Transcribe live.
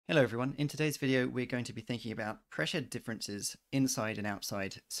Hello everyone, in today's video we're going to be thinking about pressure differences inside and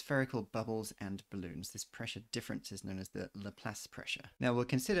outside spherical bubbles and balloons. This pressure difference is known as the Laplace pressure. Now we'll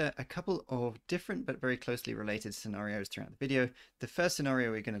consider a couple of different but very closely related scenarios throughout the video. The first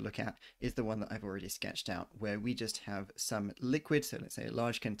scenario we're going to look at is the one that I've already sketched out, where we just have some liquid, so let's say a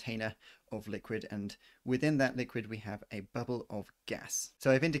large container of liquid, and within that liquid we have a bubble of gas.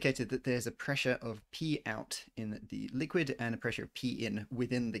 So I've indicated that there's a pressure of P out in the liquid and a pressure of P in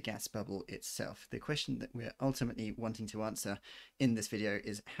within the gas bubble itself. The question that we're ultimately wanting to answer in this video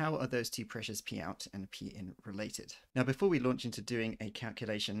is, how are those two pressures P out and P in related? Now before we launch into doing a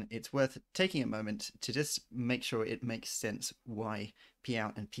calculation, it's worth taking a moment to just make sure it makes sense why P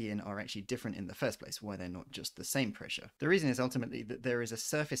out and P in are actually different in the first place, why they're not just the same pressure. The reason is ultimately that there is a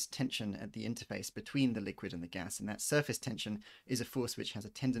surface tension at the interface between the liquid and the gas, and that surface tension is a force which has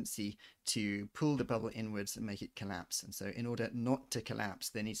a tendency to pull the bubble inwards and make it collapse. And so in order not to collapse,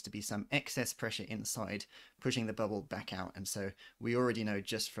 there needs to be some excess pressure inside pushing the bubble back out. And so we already know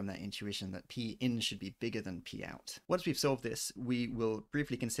just from that intuition that P in should be bigger than P out. Once we've solved this, we will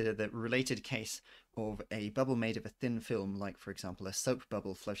briefly consider the related case of a bubble made of a thin film, like for example a soap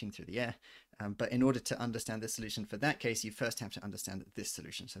bubble floating through the air. But in order to understand the solution for that case, you first have to understand this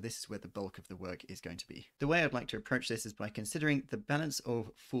solution. So this is where the bulk of the work is going to be. The way I'd like to approach this is by considering the balance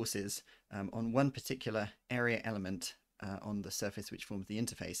of forces on one particular area element on the surface which forms the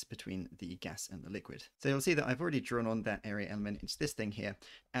interface between the gas and the liquid. So you'll see that I've already drawn on that area element. It's this thing here,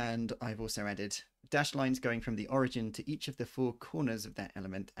 and I've also added dashed lines going from the origin to each of the four corners of that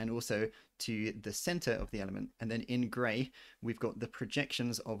element and also to the center of the element. And then in gray we've got the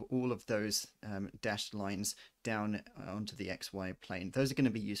projections of all of those dashed lines down onto the XY plane. Those are going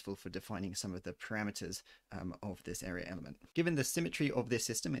to be useful for defining some of the parameters of this area element. Given the symmetry of this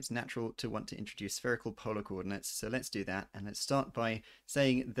system, it's natural to want to introduce spherical polar coordinates. So let's do that, and let's start by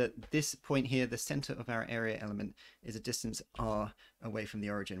saying that this point here, the center of our area element, is a distance r away from the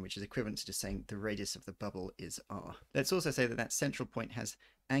origin, which is equivalent to just saying the radius of the bubble is r. Let's also say that that central point has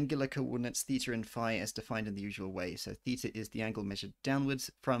angular coordinates theta and phi as defined in the usual way. So theta is the angle measured downwards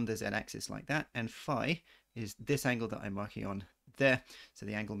from the z-axis like that, and phi is this angle that I'm marking on there, so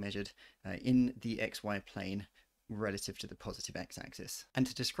the angle measured in the xy plane relative to the positive x-axis. And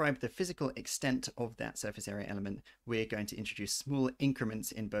to describe the physical extent of that surface area element, we're going to introduce small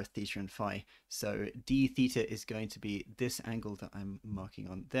increments in both theta and phi. So d theta is going to be this angle that I'm marking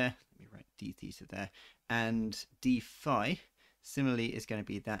on there. Let me write d theta there. And d phi similarly is going to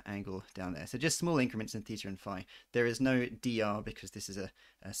be that angle down there. So just small increments in theta and phi. There is no dr because this is a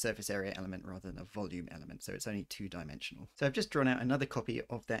surface area element rather than a volume element, so it's only two-dimensional. So I've just drawn out another copy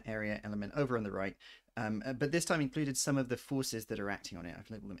of that area element over on the right, but this time included some of the forces that are acting on it.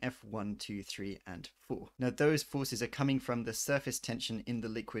 I've labeled them F1, 2, 3, and 4. Now those forces are coming from the surface tension in the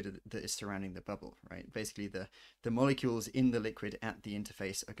liquid that is surrounding the bubble, right? Basically the molecules in the liquid at the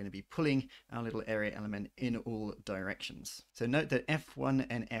interface are going to be pulling our little area element in all directions. So note that F1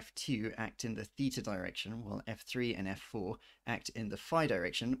 and F2 act in the theta direction, while F3 and F4 act in the phi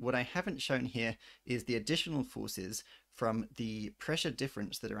direction. What I haven't shown here is the additional forces from the pressure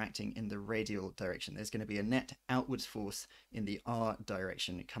difference that are acting in the radial direction. There's going to be a net outwards force in the r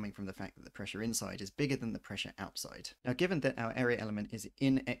direction coming from the fact that the pressure inside is bigger than the pressure outside. Now, given that our area element is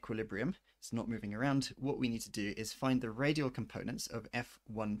in equilibrium, it's not moving around, what we need to do is find the radial components of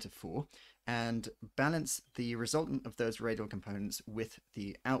F1 to 4 and balance the resultant of those radial components with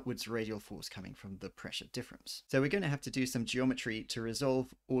the outwards radial force coming from the pressure difference. So we're going to have to do some geometry to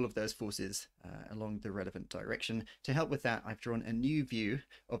resolve all of those forces along the relevant direction. To help with that, I've drawn a new view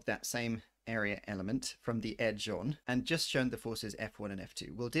of that same area element from the edge on and just shown the forces F1 and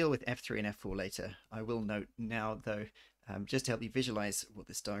F2. We'll deal with F3 and F4 later. I will note now though, just to help you visualize what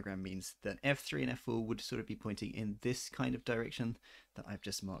this diagram means, that F3 and F4 would sort of be pointing in this kind of direction that I've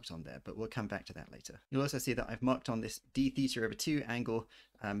just marked on there, but we'll come back to that later. You'll also see that I've marked on this d theta over 2 angle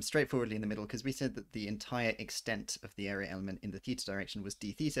straightforwardly in the middle, because we said that the entire extent of the area element in the theta direction was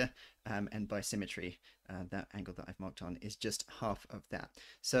d theta, and by symmetry, that angle that I've marked on is just half of that.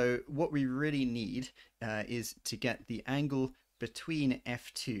 So what we really need is to get the angle between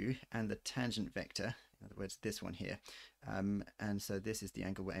F2 and the tangent vector, in other words, this one here. And so this is the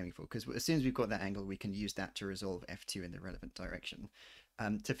angle we're aiming for, because as soon as we've got that angle, we can use that to resolve F2 in the relevant direction.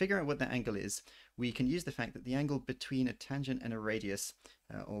 To figure out what that angle is, we can use the fact that the angle between a tangent and a radius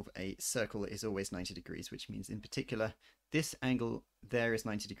of a circle is always 90 degrees, which means in particular this angle there is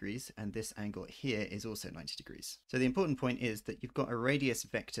 90 degrees, and this angle here is also 90 degrees. So the important point is that you've got a radius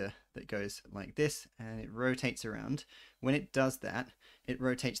vector that goes like this, and it rotates around. When it does that, it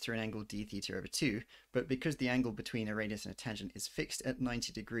rotates through an angle d theta over 2, but because the angle between a radius and a tangent is fixed at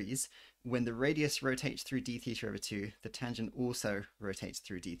 90 degrees, when the radius rotates through d theta over 2, the tangent also rotates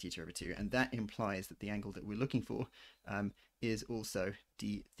through d theta over 2, and that implies that the angle that we're looking for is also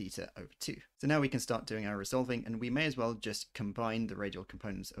d theta over 2. So now we can start doing our resolving, and we may as well just combine the radial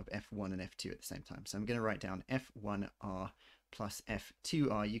components of f1 and f2 at the same time. So I'm going to write down f1r plus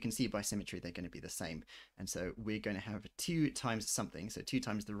f2r. You can see by symmetry they're going to be the same, and so we're going to have 2 times something, so 2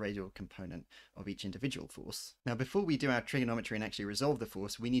 times the radial component of each individual force. Now before we do our trigonometry and actually resolve the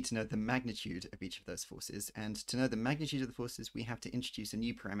force, we need to know the magnitude of each of those forces, and to know the magnitude of the forces we have to introduce a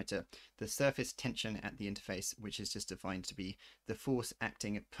new parameter, the surface tension at the interface, which is just defined to be the force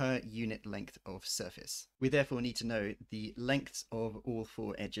acting per unit length of surface. We therefore need to know the lengths of all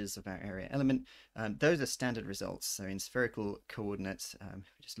 4 edges of our area element. Those are standard results, so in spherical coordinates, if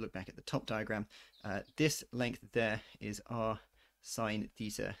we just look back at the top diagram, this length there is r sine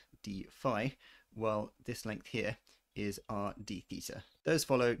theta d phi, while this length here is r d theta. Those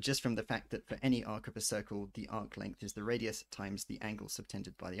follow just from the fact that for any arc of a circle, the arc length is the radius times the angle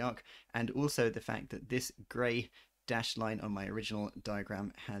subtended by the arc, and also the fact that this grey dashed line on my original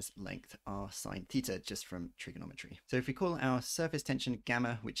diagram has length r sine theta just from trigonometry. So if we call our surface tension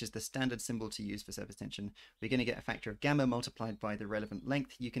gamma, which is the standard symbol to use for surface tension, we're going to get a factor of gamma multiplied by the relevant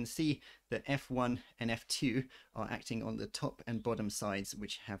length. You can see that f1 and f2 are acting on the top and bottom sides,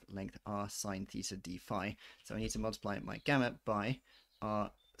 which have length r sine theta d phi. So I need to multiply my gamma by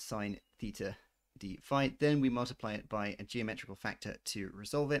r sine theta d phi, then we multiply it by a geometrical factor to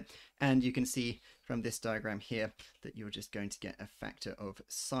resolve it, and you can see from this diagram here that you're just going to get a factor of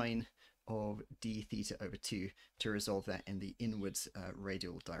sine of d theta over 2 to resolve that in the inwards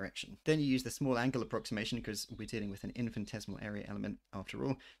radial direction. Then you use the small angle approximation, because we're dealing with an infinitesimal area element after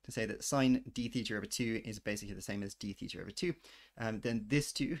all, to say that sine d theta over 2 is basically the same as d theta over 2. Then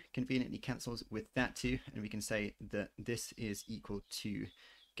this 2 conveniently cancels with that 2, and we can say that this is equal to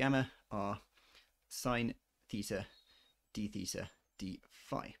gamma r sine theta d theta d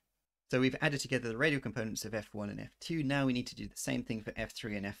phi. So we've added together the radial components of f1 and f2. Now we need to do the same thing for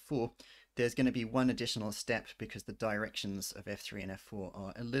f3 and f4. There's going to be one additional step because the directions of f3 and f4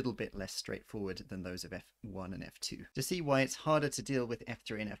 are a little bit less straightforward than those of f1 and f2. To see why it's harder to deal with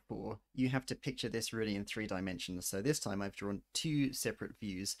f3 and f4, you have to picture this really in 3 dimensions. So this time I've drawn 2 separate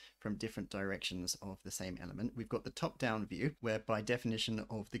views from different directions of the same element. We've got the top-down view, where by definition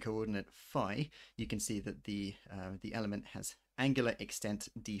of the coordinate phi, you can see that the element has angular extent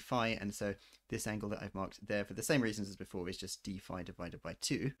d phi, and so this angle that I've marked there for the same reasons as before is just d phi divided by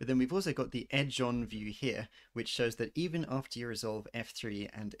 2. But then we've also got the edge-on view here, which shows that even after you resolve f3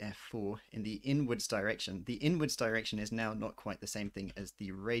 and f4 in the inwards direction is now not quite the same thing as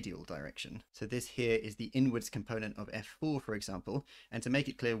the radial direction. So this here is the inwards component of f4, for example, and to make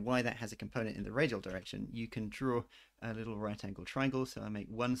it clear why that has a component in the radial direction, you can draw a little right angle triangle. So I make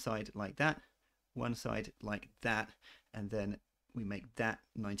one side like that, one side like that, and then we make that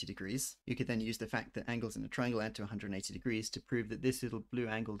 90 degrees. You could then use the fact that angles in a triangle add to 180 degrees to prove that this little blue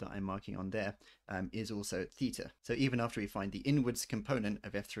angle that I'm marking on there is also theta. So even after we find the inwards component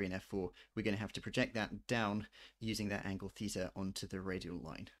of f3 and f4, we're going to have to project that down using that angle theta onto the radial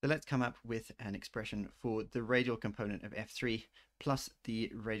line. So let's come up with an expression for the radial component of f3 plus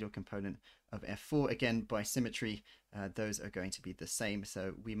the radial component of f4. Again, by symmetry, those are going to be the same,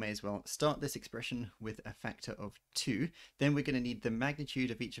 so we may as well start this expression with a factor of 2. Then we're going to need the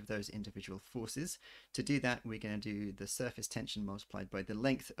magnitude of each of those individual forces. To do that, we're going to do the surface tension multiplied by the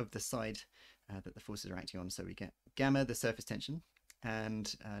length of the side that the forces are acting on. So we get gamma, the surface tension,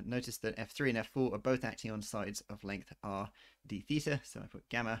 and notice that f3 and f4 are both acting on sides of length r d theta, so I put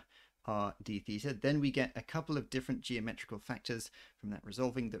gamma r d theta. Then we get a couple of different geometrical factors from that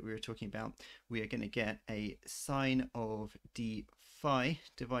resolving that we were talking about. We are going to get a sine of d phi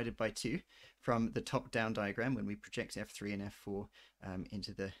divided by 2 from the top-down diagram when we project f3 and f4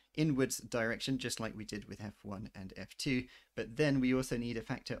 into the inwards direction, just like we did with f1 and f2. But then we also need a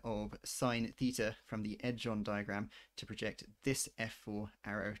factor of sine theta from the edge-on diagram to project this f4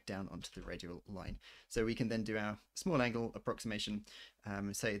 arrow down onto the radial line. So we can then do our small angle approximation,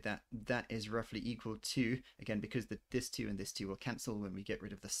 say that that is roughly equal to, again, because this 2 and this 2 will cancel when we get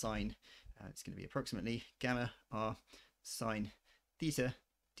rid of the sine, it's going to be approximately gamma r sine theta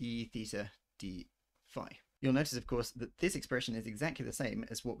d theta d phi. You'll notice, of course, that this expression is exactly the same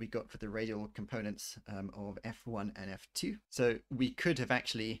as what we got for the radial components of F1 and F2. So we could have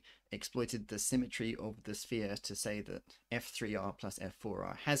actually exploited the symmetry of the sphere to say that F3R plus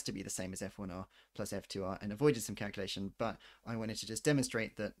F4R has to be the same as F1R plus F2R and avoided some calculation, but I wanted to just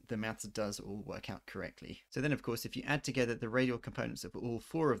demonstrate that the maths does all work out correctly. So then, of course, if you add together the radial components of all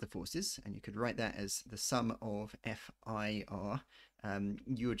four of the forces, and you could write that as the sum of FIR,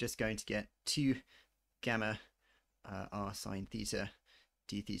 you're just going to get 2 gamma r sine theta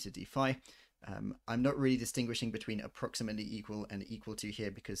d theta d phi. I'm not really distinguishing between approximately equal and equal to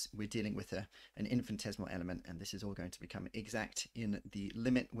here because we're dealing with an infinitesimal element, and this is all going to become exact in the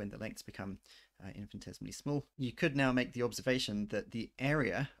limit when the lengths become infinitesimally small. You could now make the observation that the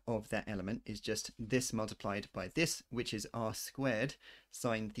area of that element is just this multiplied by this, which is r squared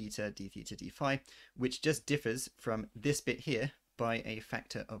sine theta d theta d phi, which just differs from this bit here by a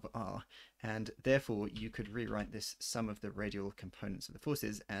factor of r, and therefore you could rewrite this sum of the radial components of the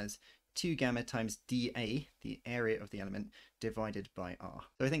forces as 2 gamma times dA, the area of the element, divided by r.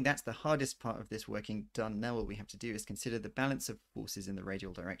 So I think that's the hardest part of this working done. Now what we have to do is consider the balance of forces in the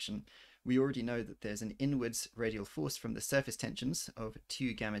radial direction. We already know that there's an inwards radial force from the surface tensions of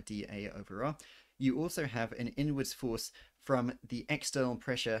 2 gamma dA over r. You also have an inwards force from the external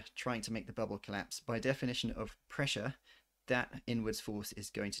pressure trying to make the bubble collapse. By definition of pressure, that inwards force is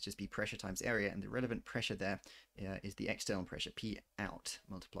going to just be pressure times area, and the relevant pressure there is the external pressure, P out,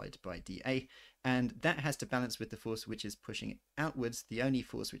 multiplied by dA, and that has to balance with the force which is pushing outwards. The only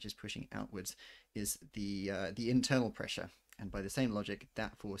force which is pushing outwards is the internal pressure, and by the same logic,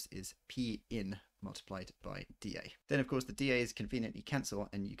 that force is P in multiplied by dA. Then, of course, the dA's conveniently cancel,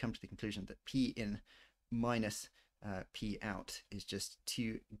 and you come to the conclusion that P in minus P out is just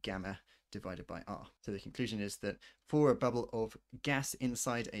 2 gamma divided by r. So the conclusion is that for a bubble of gas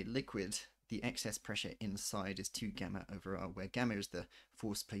inside a liquid, the excess pressure inside is 2 gamma over r, where gamma is the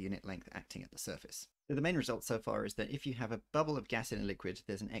force per unit length acting at the surface. So the main result so far is that if you have a bubble of gas in a liquid,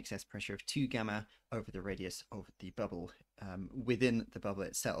 there's an excess pressure of 2 gamma over the radius of the bubble within the bubble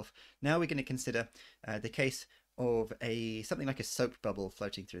itself. Now we're going to consider the case of something like a soap bubble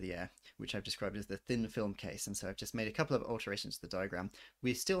floating through the air, which I've described as the thin film case. And so I've just made a couple of alterations to the diagram.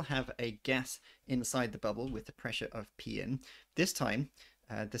 We still have a gas inside the bubble with the pressure of P in. This time,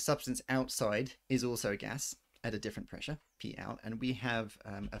 the substance outside is also a gas at a different pressure, P out, and we have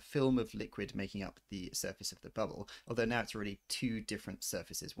a film of liquid making up the surface of the bubble, although now it's already 2 different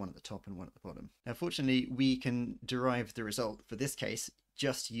surfaces, one at the top and one at the bottom. Now, fortunately, we can derive the result for this case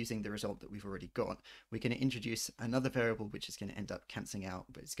just using the result that we've already got. We're going to introduce another variable which is going to end up cancelling out,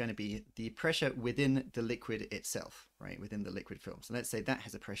 but it's going to be the pressure within the liquid itself, right, within the liquid film. So let's say that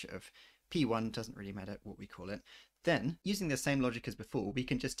has a pressure of P1, doesn't really matter what we call it. Then, using the same logic as before, we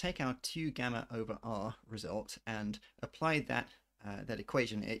can just take our 2 gamma over r result and apply that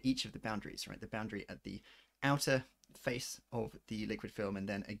equation at each of the boundaries, right? The boundary at the outer face of the liquid film, and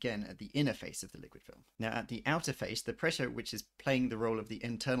then again at the inner face of the liquid film. Now at the outer face, the pressure which is playing the role of the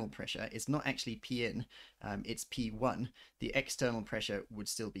internal pressure is not actually P in, it's P1. The external pressure would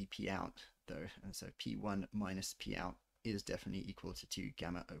still be P out though, and so P1 minus P out is definitely equal to 2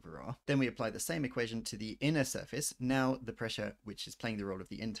 gamma over r. Then we apply the same equation to the inner surface. Now the pressure which is playing the role of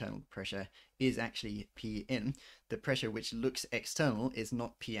the internal pressure is actually P in. The pressure which looks external is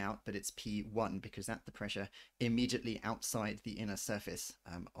not P out, but it's P1, because that's the pressure immediately outside the inner surface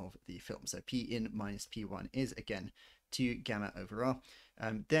of the film. So P in minus P1 is again 2 gamma over r.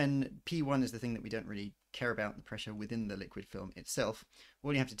 Then P1 is the thing that we don't really care about, the pressure within the liquid film itself.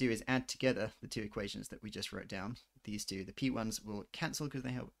 All you have to do is add together the 2 equations that we just wrote down. These two, the P1s will cancel because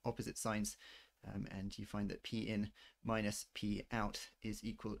they have opposite signs, and you find that P in minus P out is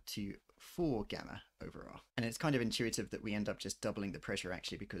equal to 4 gamma over r. And it's kind of intuitive that we end up just doubling the pressure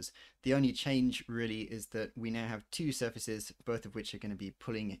actually, because the only change really is that we now have 2 surfaces, both of which are going to be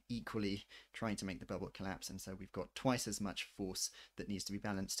pulling equally, trying to make the bubble collapse, and so we've got twice as much force that needs to be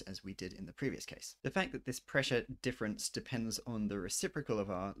balanced as we did in the previous case. The fact that this pressure difference depends on the reciprocal of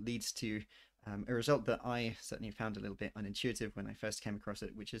r leads to a result that I certainly found a little bit unintuitive when I first came across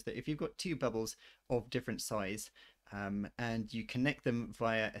it, which is that if you've got 2 bubbles of different size and you connect them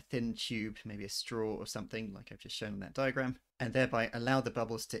via a thin tube, maybe a straw or something like I've just shown on that diagram, and thereby allow the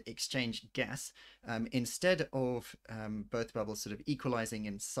bubbles to exchange gas, instead of both bubbles sort of equalizing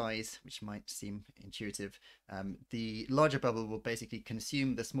in size, which might seem intuitive, the larger bubble will basically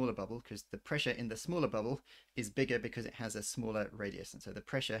consume the smaller bubble, because the pressure in the smaller bubble is bigger because it has a smaller radius, and so the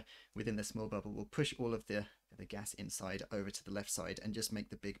pressure within the small bubble will push all of the the gas inside over to the left side and just make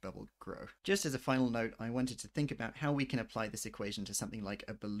the big bubble grow. Just as a final note, I wanted to think about how we can apply this equation to something like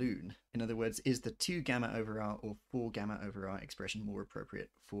a balloon. In other words, is the 2 gamma over r or 4 gamma over r expression more appropriate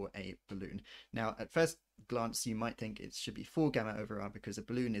for a balloon? Now, at first glance, you might think it should be 4 gamma over r because a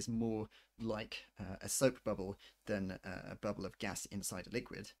balloon is more like a soap bubble than a bubble of gas inside a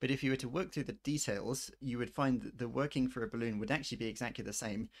liquid. But if you were to work through the details, you would find that the working for a balloon would actually be exactly the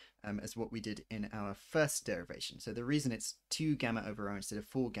same as what we did in our first derivation. So the reason it's 2 gamma over r instead of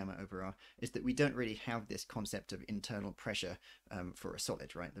 4 gamma over r is that we don't really have this concept of internal pressure for a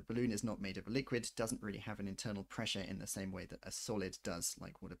solid, right? The balloon is not made of a liquid, doesn't really have an internal pressure in the same way that a solid does,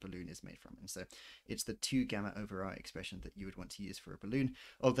 like what a balloon is made from. And so it's the 2 gamma over r expression that you would want to use for a balloon,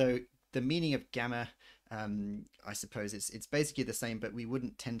 although the meaning of gamma, I suppose it's basically the same, but we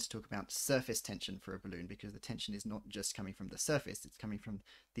wouldn't tend to talk about surface tension for a balloon because the tension is not just coming from the surface, it's coming from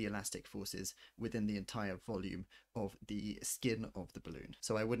the elastic forces within the entire volume of the skin of the balloon.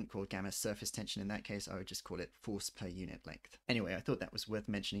 So I wouldn't call gamma surface tension in that case, I would just call it force per unit length. Anyway, I thought that was worth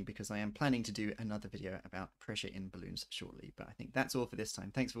mentioning because I am planning to do another video about pressure in balloons shortly, but I think that's all for this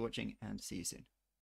time. Thanks for watching and see you soon.